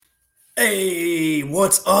Hey,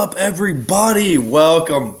 what's up, everybody?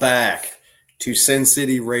 Welcome back to Sin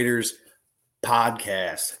City Raiders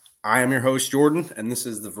podcast. I am your host, Jordan, and this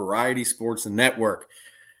is the Variety Sports Network.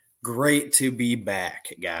 Great to be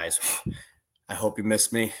back, guys. I hope you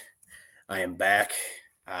missed me. I am back.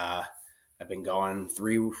 I've been gone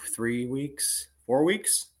 3 weeks, 4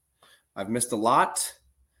 weeks. I've missed a lot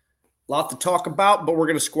to talk about, but we're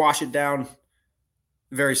going to squash it down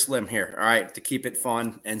very slim here, all right, to keep it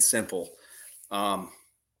fun and simple. A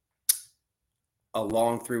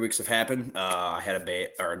long 3 weeks have happened. I had a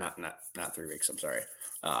baby, or not 3 weeks. I'm sorry.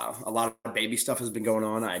 A lot of baby stuff has been going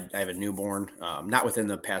on. I have a newborn, not within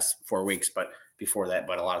the past 4 weeks, but before that.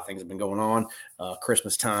 But a lot of things have been going on.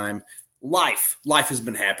 Christmas time, life has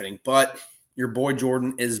been happening. But your boy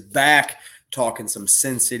Jordan is back talking some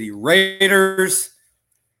Sin City Raiders,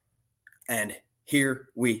 and here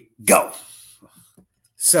we go.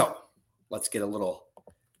 So let's get a little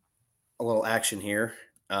action here.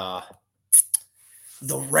 The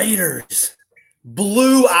Raiders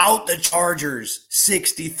blew out the Chargers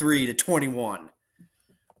 63-21.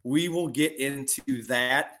 We will get into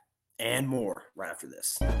that and more right after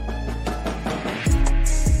this.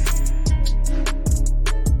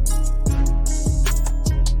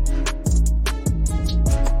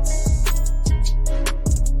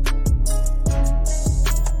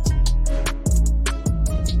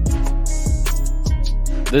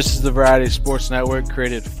 This is the Variety Sports Network,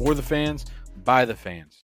 created for the fans, by the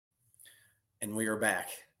fans. And we are back.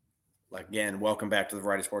 Again, welcome back to the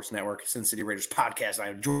Variety Sports Network, Sin City Raiders podcast. I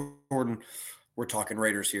am Jordan. We're talking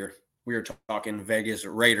Raiders here. We are talking Vegas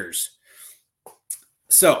Raiders.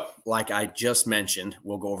 So, like I just mentioned,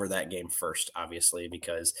 we'll go over that game first, obviously,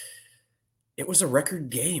 because it was a record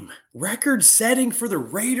game. Record setting for the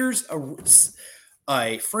Raiders,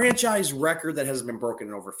 a franchise record that hasn't been broken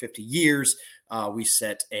in over 50 years. We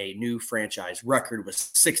set a new franchise record with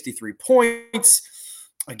 63 points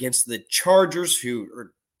against the Chargers,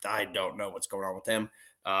 I don't know what's going on with them.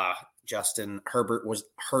 Justin Herbert was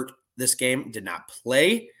hurt this game, did not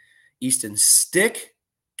play. Easton Stick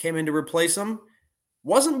came in to replace him.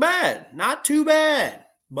 Wasn't bad, not too bad,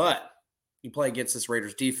 but you play against this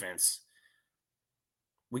Raiders defense.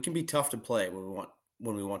 We can be tough to play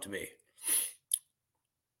when we want to be.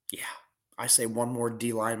 Yeah, I say one more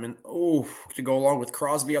D lineman. Oh, to go along with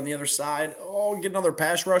Crosby on the other side. Oh, get another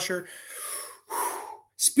pass rusher.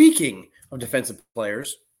 Speaking of defensive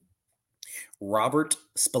players, Robert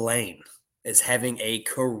Spillane is having a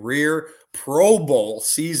career Pro Bowl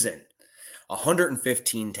season.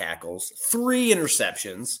 115 tackles, 3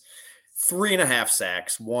 interceptions, 3.5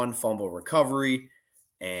 sacks, 1 fumble recovery,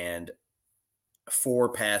 and 4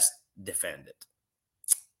 pass defended.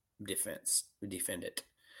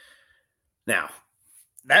 Now,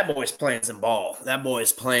 that boy's playing some ball. That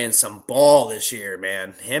boy's playing some ball this year,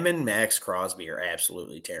 man. Him and Max Crosby are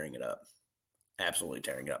absolutely tearing it up.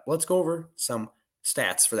 Let's go over some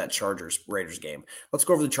stats for that Chargers-Raiders game. Let's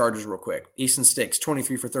go over the Chargers real quick. Easton Sticks,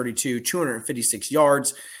 23 for 32, 256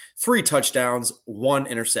 yards, 3 touchdowns, 1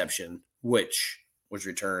 interception, which was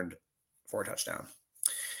returned for a touchdown.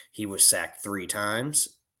 He was sacked 3 times.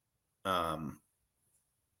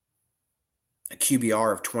 A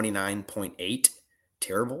QBR of 29.8,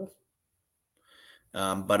 terrible.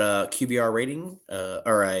 But a QBR rating,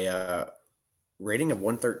 rating of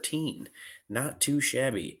 113, not too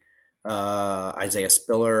shabby. Isaiah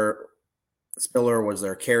Spiller was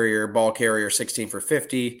their ball carrier, 16 for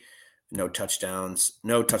 50, no touchdowns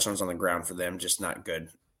on the ground for them, just not good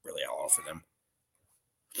really at all for them.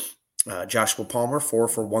 Joshua Palmer, 4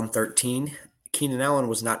 for 113. Keenan Allen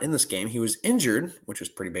was not in this game. He was injured, which was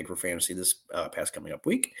pretty big for fantasy this past coming up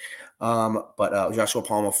week. But Joshua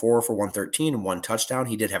Palmer, 4 for 113 and 1 touchdown.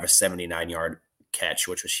 He did have a 79-yard catch,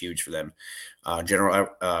 which was huge for them.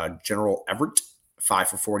 General Everett, 5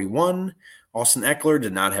 for 41. Austin Eckler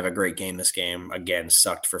did not have a great game this game. Again,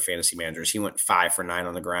 sucked for fantasy managers. He went 5 for 9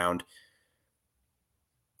 on the ground.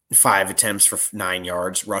 5 attempts for 9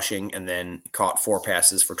 yards rushing, and then caught 4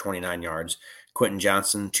 passes for 29 yards. Quentin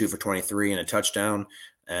Johnson, 2 for 23 and a touchdown.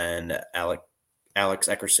 And Alex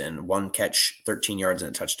Eckerson, 1 catch, 13 yards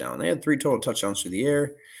and a touchdown. They had 3 total touchdowns through the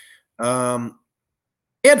air.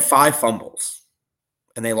 They had 5 fumbles,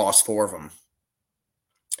 and they lost 4 of them.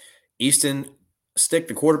 Easton Stick,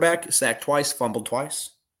 the quarterback, sacked twice, fumbled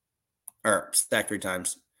twice. Or sacked 3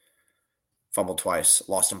 times, fumbled twice,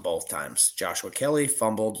 lost them both times. Joshua Kelly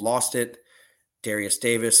fumbled, lost it. Darius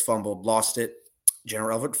Davis fumbled, lost it.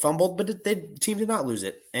 General Everett fumbled, but the team did not lose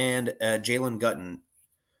it. And Jalen Gutton,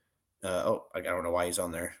 I don't know why he's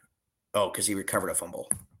on there. Oh, because he recovered a fumble.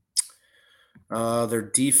 Their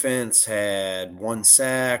defense had 1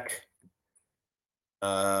 sack,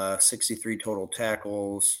 63 total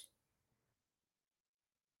tackles,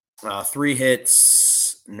 3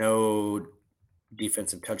 hits, no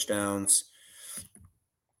defensive touchdowns.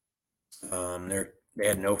 They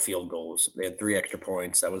had no field goals. They had 3 extra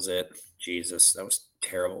points. That was it. Jesus, that was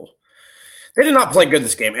terrible. They did not play good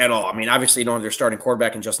this game at all. I mean, obviously, you don't have their starting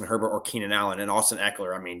quarterback in Justin Herbert or Keenan Allen, and Austin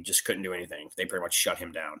Eckler, I mean, just couldn't do anything. They pretty much shut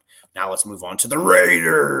him down. Now let's move on to the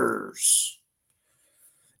Raiders.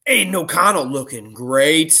 Aiden O'Connell looking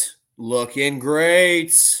great. Looking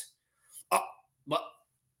great. But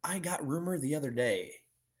I got rumor the other day.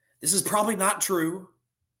 This is probably not true,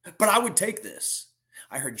 but I would take this.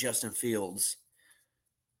 I heard Justin Fields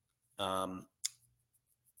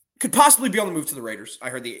could possibly be on the move to the Raiders. I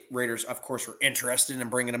heard the Raiders, of course, were interested in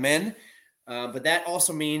bringing him in. But that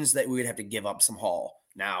also means that we would have to give up some haul.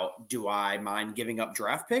 Now, do I mind giving up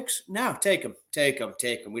draft picks? No, take them. Take them.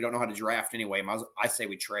 Take them. We don't know how to draft anyway. I say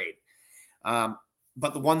we trade.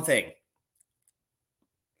 But the one thing,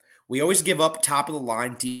 we always give up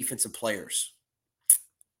top-of-the-line defensive players.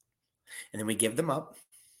 And then we give them up.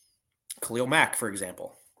 Khalil Mack, for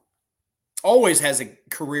example, always has a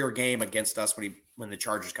career game against us when the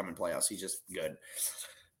Chargers come and play us. He's just good.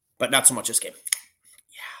 But not so much this game.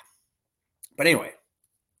 Yeah. But anyway.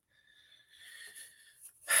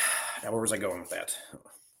 Now, where was I going with that?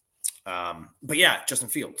 But yeah, Justin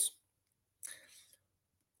Fields.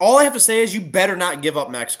 All I have to say is you better not give up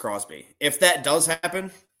Max Crosby. If that does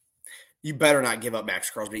happen, you better not give up Max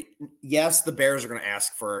Crosby. Yes, the Bears are going to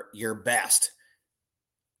ask for your best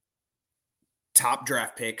top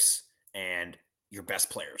draft picks and your best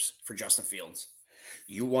players for Justin Fields.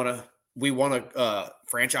 We want a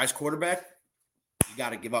franchise quarterback. You got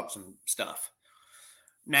to give up some stuff.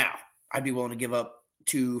 Now, I'd be willing to give up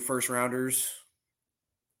 2 first-rounders.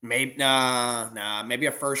 Maybe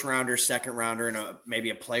a first-rounder, second-rounder, and maybe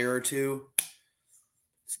a player or 2.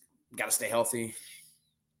 Got to stay healthy.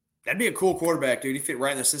 That'd be a cool quarterback, dude. He fit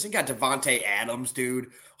right in the system. You got Devontae Adams,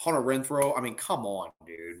 dude. Hunter Renfrow. I mean, come on,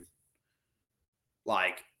 dude.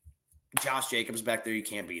 Like, Josh Jacobs back there, you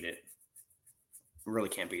can't beat it. You really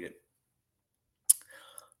can't beat it.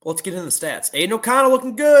 Well, let's get into the stats. Aiden O'Connell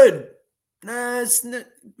looking good.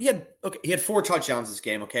 He had 4 touchdowns this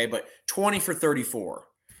game, okay, but 20 for 34,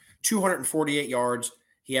 248 yards.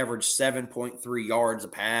 He averaged 7.3 yards a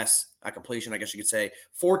pass, a completion, I guess you could say.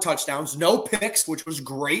 4 touchdowns, no picks, which was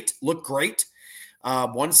great. Looked great.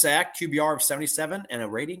 1 sack, QBR of 77, and a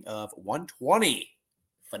rating of 120.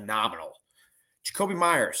 Phenomenal. Jacoby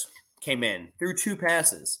Myers came in, threw 2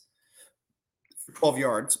 passes for 12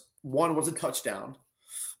 yards. 1 was a touchdown.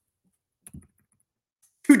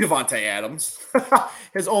 To Devontae Adams,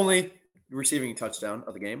 his only receiving touchdown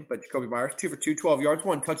of the game. But Jacoby Myers, 2 for 2, 12 yards,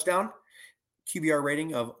 1 touchdown. QBR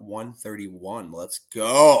rating of 131. Let's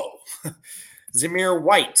go. Zamir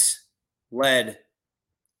White led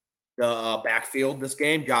the backfield this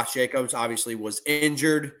game. Josh Jacobs obviously was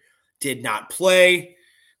injured, did not play,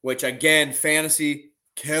 which, again, fantasy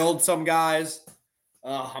killed some guys.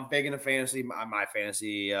 I'm big into fantasy. My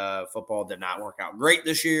fantasy football did not work out great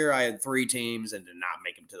this year. I had 3 teams and did not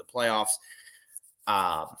make them to the playoffs.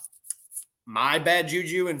 My bad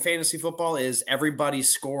juju in fantasy football is everybody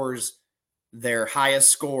scores their highest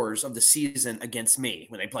scores of the season against me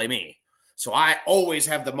when they play me. So I always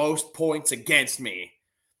have the most points against me.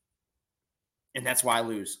 And that's why I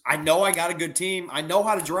lose. I know I got a good team. I know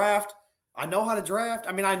how to draft. I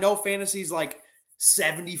mean, I know fantasy's like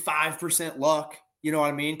 75% luck. You know what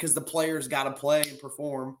I mean? Because the players got to play and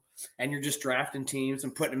perform, and you're just drafting teams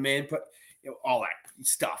and putting them in, all that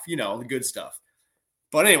stuff, the good stuff.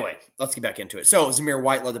 But anyway, let's get back into it. So Zamir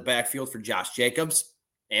White led the backfield for Josh Jacobs.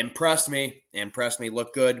 Impressed me.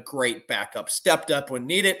 Looked good. Great backup. Stepped up when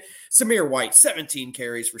needed. Zamir White, 17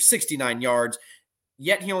 carries for 69 yards,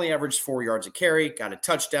 yet he only averaged 4 yards a carry. Got a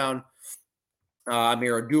touchdown.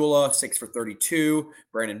 Amir Abdullah, 6 for 32.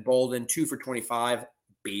 Brandon Bolden, 2 for 25.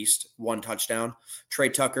 Beast, 1 touchdown. Trey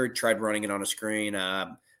Tucker tried running it on a screen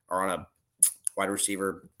or on a wide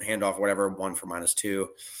receiver handoff, whatever, 1 for -2.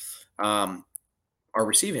 Our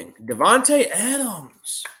receiving, Devontae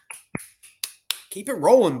Adams. Keep it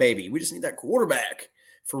rolling, baby. We just need that quarterback.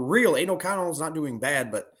 For real, Aiden O'Connell's not doing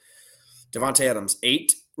bad, but Devontae Adams,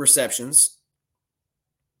 8 receptions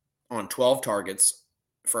on 12 targets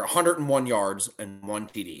for 101 yards and 1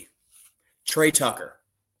 TD. Trey Tucker.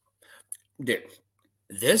 Dude.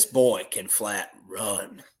 This boy can flat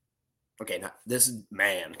run. Okay, now this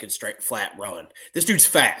man can straight flat run. This dude's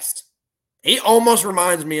fast. He almost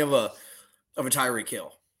reminds me of a Tyreek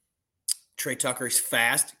Hill. Trey Tucker's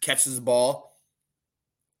fast, catches the ball.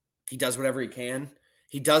 He does whatever he can.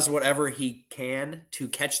 He does whatever he can to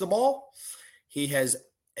catch the ball. he has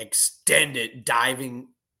extended diving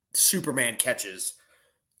Superman catches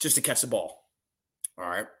just to catch the ball. All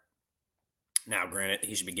right. Now, granted,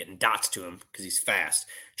 he should be getting dots to him because he's fast.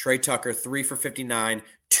 Trey Tucker, 3 for 59,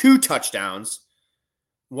 2 touchdowns.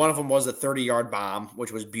 One of them was a 30-yard bomb,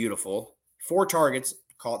 which was beautiful. 4 targets,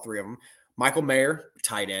 caught 3 of them. Michael Mayer,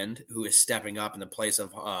 tight end, who is stepping up in the place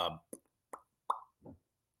of,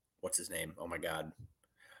 what's his name? Oh, my God.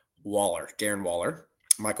 Darren Waller.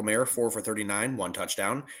 Michael Mayer, 4 for 39, 1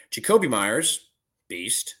 touchdown. Jacoby Myers,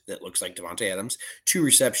 beast, that looks like Devontae Adams, 2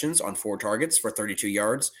 receptions on 4 targets for 32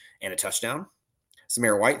 yards and a touchdown.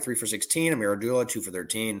 Zamir White, 3 for 16. Amir Abdullah, 2 for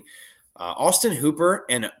 13. Austin Hooper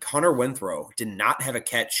and Hunter Renfrow did not have a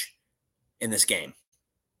catch in this game.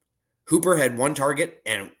 Hooper had 1 target,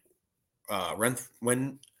 and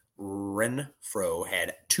Renfrow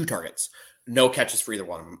had 2 targets. No catches for either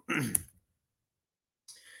one of them.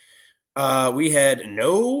 We had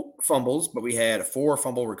no fumbles, but we had 4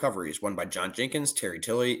 fumble recoveries, one by John Jenkins, Terry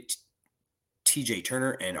Tilley, TJ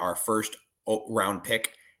Turner, and our first round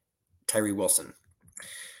pick, Tyree Wilson.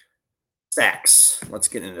 Sacks. Let's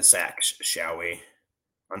get into sacks, shall we?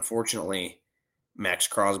 Unfortunately, Max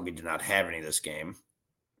Crosby did not have any this game.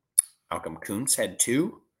 Malcolm Kuntz had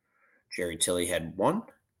 2. Jerry Tilley had 1.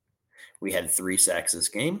 We had 3 sacks this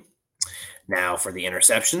game. Now for the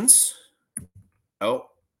interceptions. Oh.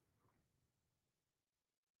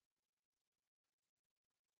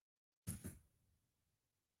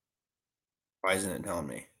 Why isn't it telling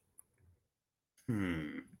me?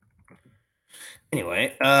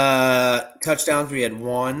 Anyway, touchdowns, we had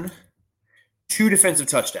 1. 2 defensive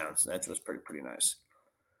touchdowns. That was pretty nice.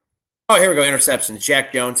 Oh, here we go. Interceptions.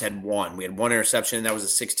 Jack Jones had 1. We had 1 interception, and that was a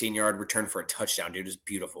 16-yard return for a touchdown. Dude, it was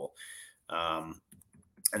beautiful. And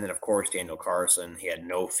then, of course, Daniel Carlson, he had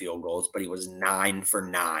no field goals, but he was 9 for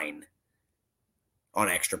 9 on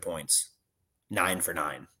extra points. 9 for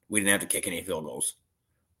 9. We didn't have to kick any field goals.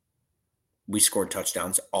 We scored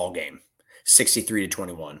touchdowns all game.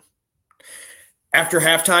 63-21. After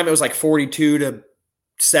halftime, it was like 42-7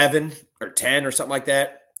 or 10 or something like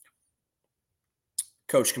that.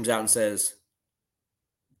 Coach comes out and says,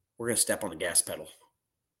 we're going to step on the gas pedal.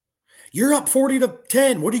 You're up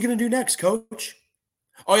 40-10. What are you going to do next, Coach?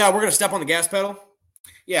 Oh, yeah, we're going to step on the gas pedal?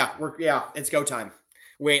 Yeah, it's go time.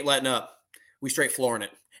 We ain't letting up. We straight flooring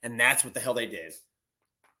it. And that's what the hell they did.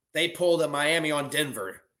 They pulled a Miami on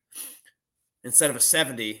Denver. Instead of a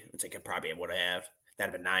 70, which they could probably would have.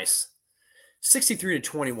 That'd have been nice.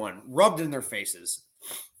 63-21. Rubbed in their faces.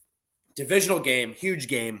 Divisional game. Huge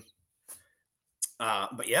game.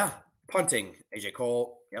 But yeah, punting. AJ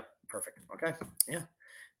Cole. Yep, perfect. Okay. Yeah.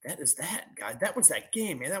 That is that, guy. That was that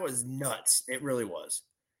game, man. That was nuts. It really was.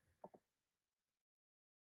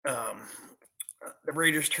 The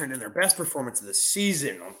Raiders turned in their best performance of the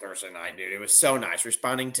season on Thursday night, dude. It was so nice.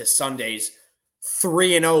 Responding to Sunday's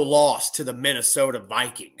 3-0 loss to the Minnesota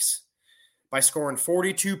Vikings by scoring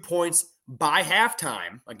 42 points by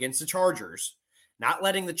halftime against the Chargers, not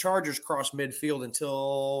letting the Chargers cross midfield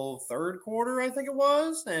until third quarter, I think it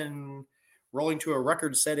was, and rolling to a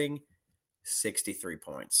record-setting 63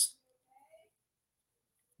 points.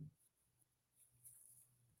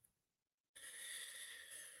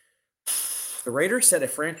 The Raiders set a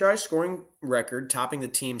franchise scoring record, topping the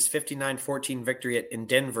team's 59-14 victory in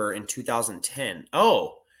Denver in 2010.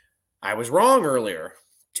 Oh, I was wrong earlier.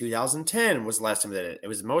 2010 was the last time they did it. It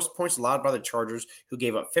was the most points allowed by the Chargers, who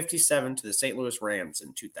gave up 57 to the St. Louis Rams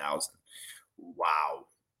in 2000. Wow.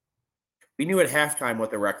 We knew at halftime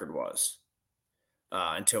what the record was.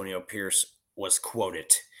 Antonio Pierce was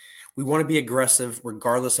quoted. We want to be aggressive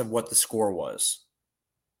regardless of what the score was.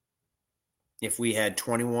 If we had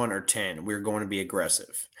 21 or 10, we're going to be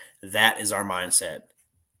aggressive. That is our mindset.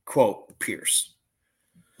 Quote, Pierce.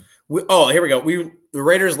 Here we go. The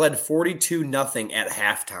Raiders led 42-0 at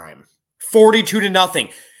halftime.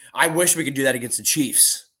 42-0. I wish we could do that against the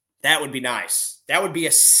Chiefs. That would be nice. That would be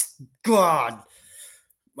a God.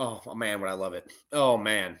 Oh, man, would I love it. Oh,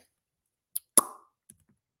 man.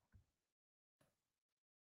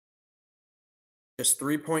 Just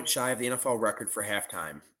 3 points shy of the NFL record for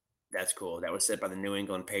halftime. That's cool. That was set by the New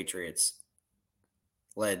England Patriots.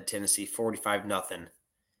 Led Tennessee 45-0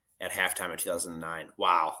 at halftime in 2009.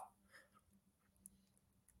 Wow.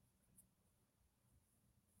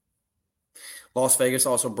 Las Vegas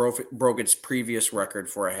also broke its previous record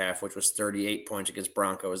for a half, which was 38 points against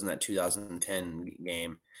Broncos in that 2010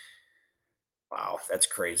 game. Wow, that's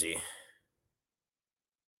crazy.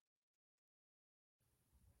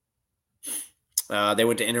 They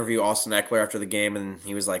went to interview Austin Eckler after the game, and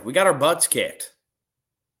he was like, we got our butts kicked.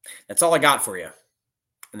 That's all I got for you.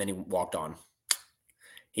 And then he walked on.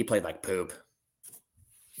 He played like poop.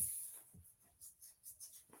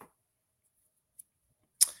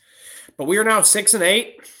 But we are now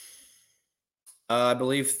 6-8. I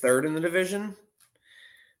believe third in the division.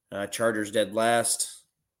 Chargers dead last.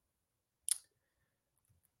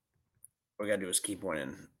 What we got to do is keep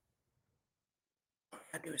winning.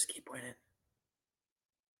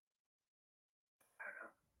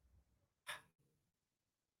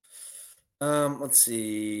 Let's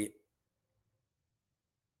see.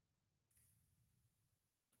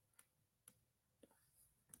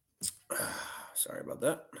 Sorry about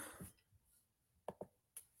that.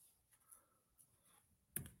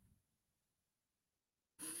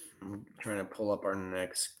 I'm trying to pull up our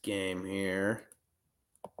next game here.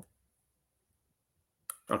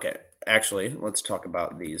 Okay, actually, let's talk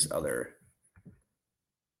about these other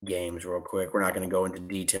games real quick. We're not going to go into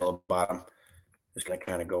detail about them. Just going to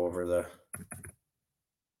kind of go over the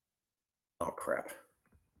the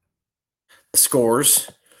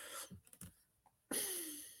scores.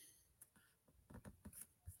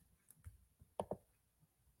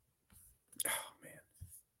 Oh, man.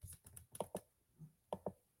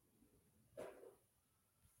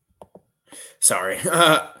 Sorry.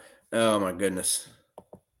 Oh, my goodness.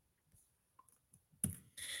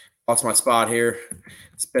 Lost my spot here.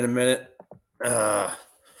 It's been a minute.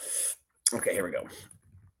 Okay, here we go.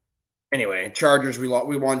 Anyway, Chargers, we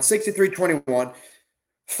won 63-21.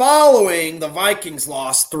 Following the Vikings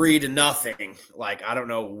lost 3-0. Like, I don't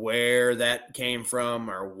know where that came from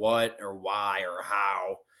or what or why or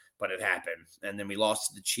how, but it happened. And then we lost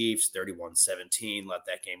to the Chiefs 31-17. Let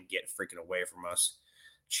that game get freaking away from us.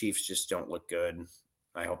 Chiefs just don't look good.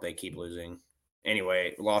 I hope they keep losing.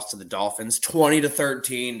 Anyway, lost to the Dolphins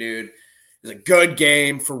 20-13, dude. It was a good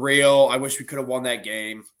game for real. I wish we could have won that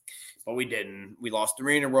game, but we didn't. We lost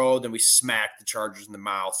 3 in a row, then we smacked the Chargers in the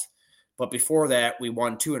mouth. But before that, we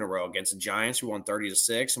won 2 in a row against the Giants. We won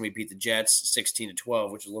 30-6, and we beat the Jets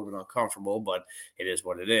 16-12, which is a little bit uncomfortable, but it is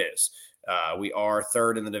what it is. We are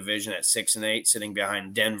third in the division at 6-8, sitting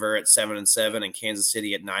behind Denver at 7-7 and Kansas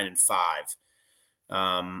City at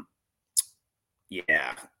 9-5.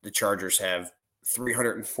 Yeah, the Chargers have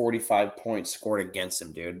 345 points scored against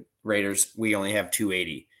them, dude. Raiders, we only have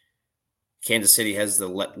 280. Kansas City has the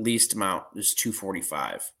least amount, is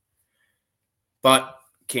 245. But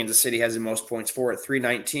Kansas City has the most points for at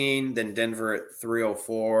 319, then Denver at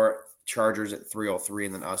 304, Chargers at 303,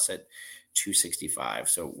 and then us at 265.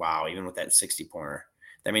 So, wow, even with that 60-pointer,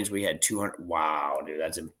 that means we had 200. Wow, dude,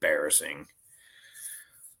 that's embarrassing.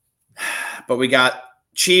 But we got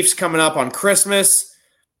Chiefs coming up on Christmas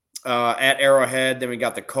at Arrowhead. Then we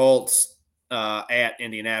got the Colts at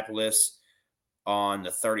Indianapolis on the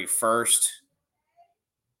 31st.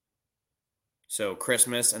 So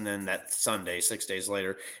Christmas and then that Sunday, 6 days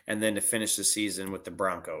later, and then to finish the season with the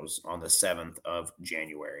Broncos on the 7th of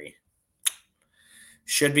January.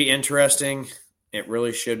 Should be interesting. It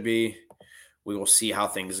really should be. We will see how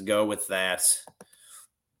things go with that.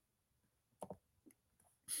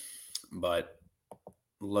 But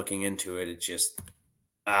looking into it, it's just,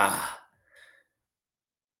 like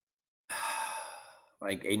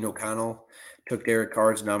Aiden O'Connell took Derek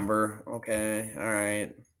Carr's number. Okay, all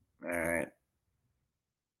right.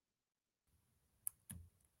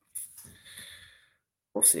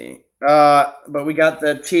 We'll see. But we got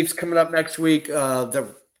the Chiefs coming up next week.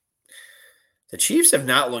 The Chiefs have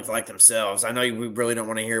not looked like themselves. I know we really don't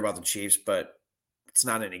want to hear about the Chiefs, but it's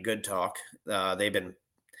not any good talk.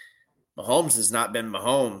 Mahomes has not been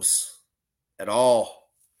Mahomes at all.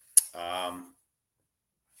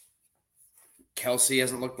 Kelsey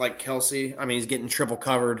hasn't looked like Kelsey. I mean, he's getting triple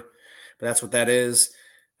covered, but that's what that is.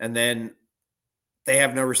 And then they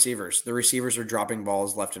have no receivers. The receivers are dropping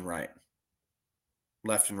balls left and right,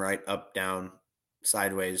 up, down,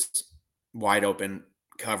 sideways, wide open,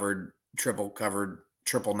 covered, triple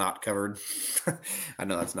not covered. I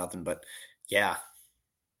know that's nothing, but yeah,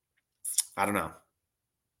 I don't know.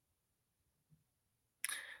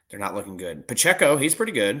 They're not looking good. Pacheco, he's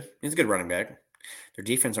pretty good. He's a good running back. Their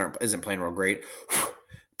defense isn't playing real great,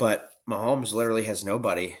 but Mahomes literally has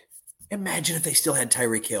nobody. Imagine if they still had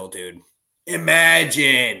Tyreek Hill, dude.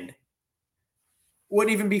 Imagine.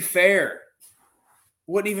 Wouldn't even be fair.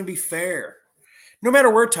 No matter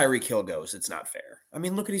where Tyreek Hill goes, it's not fair. I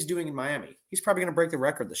mean, look what he's doing in Miami. He's probably going to break the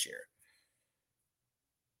record this year.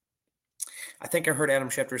 I think I heard Adam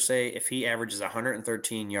Schefter say if he averages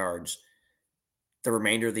 113 yards the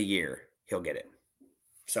remainder of the year, he'll get it.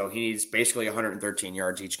 So he needs basically 113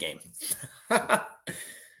 yards each game.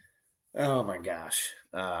 Oh, my gosh.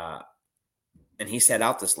 And he sat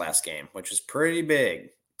out this last game, which is pretty big.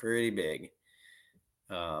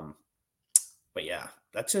 But, yeah,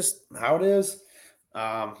 that's just how it is.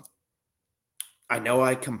 I know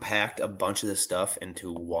I compact a bunch of this stuff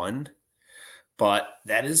into one But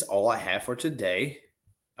that is all I have for today.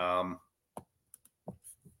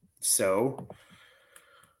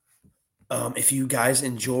 If you guys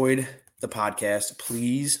enjoyed the podcast,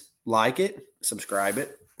 please like it, subscribe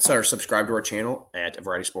to our channel at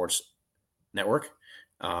Variety Sports Network,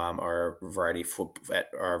 our Variety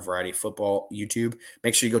Football YouTube.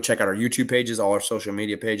 Make sure you go check out our YouTube pages, all our social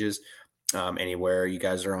media pages, anywhere you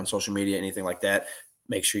guys are on social media, anything like that.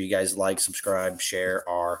 Make sure you guys like, subscribe, share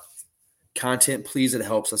our content. Please, it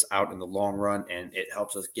helps us out in the long run, and it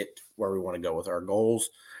helps us get where we want to go with our goals.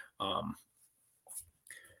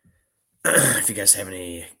 If you guys have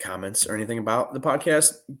any comments or anything about the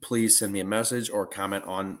podcast, please send me a message or comment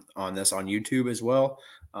on this on YouTube as well.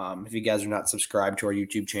 If you guys are not subscribed to our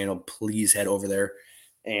YouTube channel, please head over there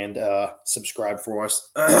and subscribe for us.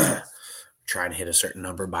 Trying to hit a certain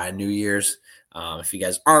number by New Year's. If you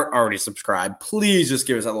guys aren't already subscribed, please just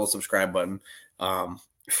give us that little subscribe button.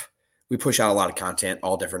 We push out a lot of content,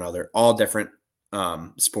 all different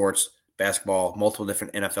sports. Basketball, multiple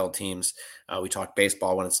different NFL teams. We talk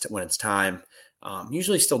baseball when it's time.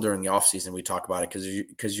 Usually still during the off season, we talk about it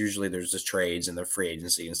because usually there's just trades and the free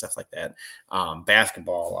agency and stuff like that.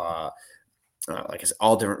 Basketball, like I said,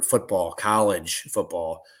 all different football, college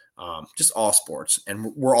football, just all sports.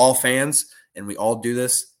 And we're all fans, and we all do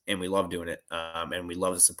this, and we love doing it. And we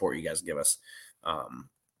love the support you guys give us.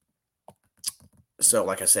 So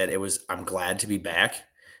like I said, I'm glad to be back.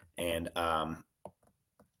 And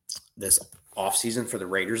this offseason for the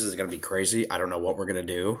Raiders is going to be crazy. I don't know what we're going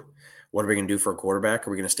to do. What are we going to do for a quarterback?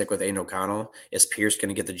 Are we going to stick with Aiden O'Connell? Is Pierce going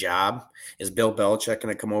to get the job? Is Bill Belichick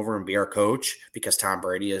going to come over and be our coach because Tom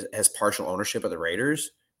Brady has partial ownership of the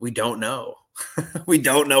Raiders? We don't know. We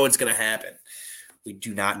don't know what's going to happen. We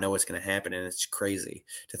do not know what's going to happen, and it's crazy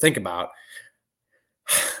to think about.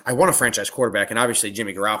 I want a franchise quarterback, and obviously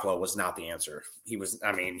Jimmy Garoppolo was not the answer.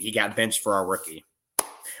 He got benched for our rookie.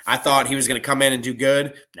 I thought he was going to come in and do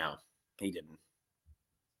good. No, he didn't.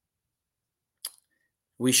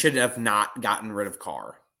 We should have not gotten rid of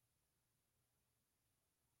Carr.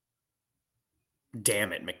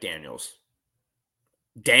 Damn it, McDaniels.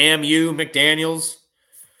 Damn you, McDaniels.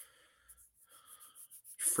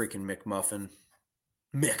 Freaking McMuffin.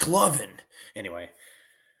 McLovin. Anyway,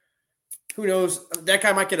 who knows? That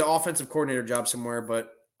guy might get an offensive coordinator job somewhere,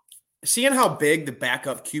 but seeing how big the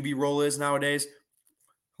backup QB role is nowadays,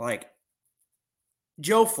 like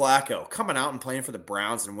Joe Flacco coming out and playing for the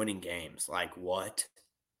Browns and winning games. Like, what?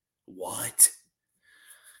 What?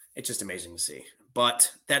 It's just amazing to see.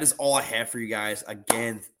 But that is all I have for you guys.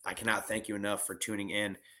 Again, I cannot thank you enough for tuning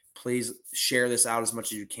in. Please share this out as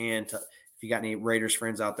much as you can. If you got any Raiders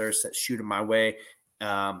friends out there, shoot them my way.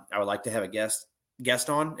 I would like to have a guest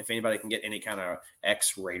on. If anybody can get any kind of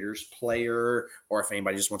ex-Raiders player, or if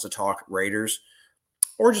anybody just wants to talk Raiders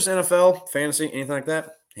or just NFL, fantasy, anything like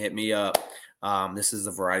that, hit me up. This is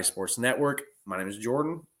the Variety Sports Network. My name is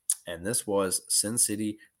Jordan, and this was Sin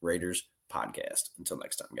City Raiders Podcast. Until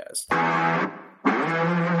next time, guys.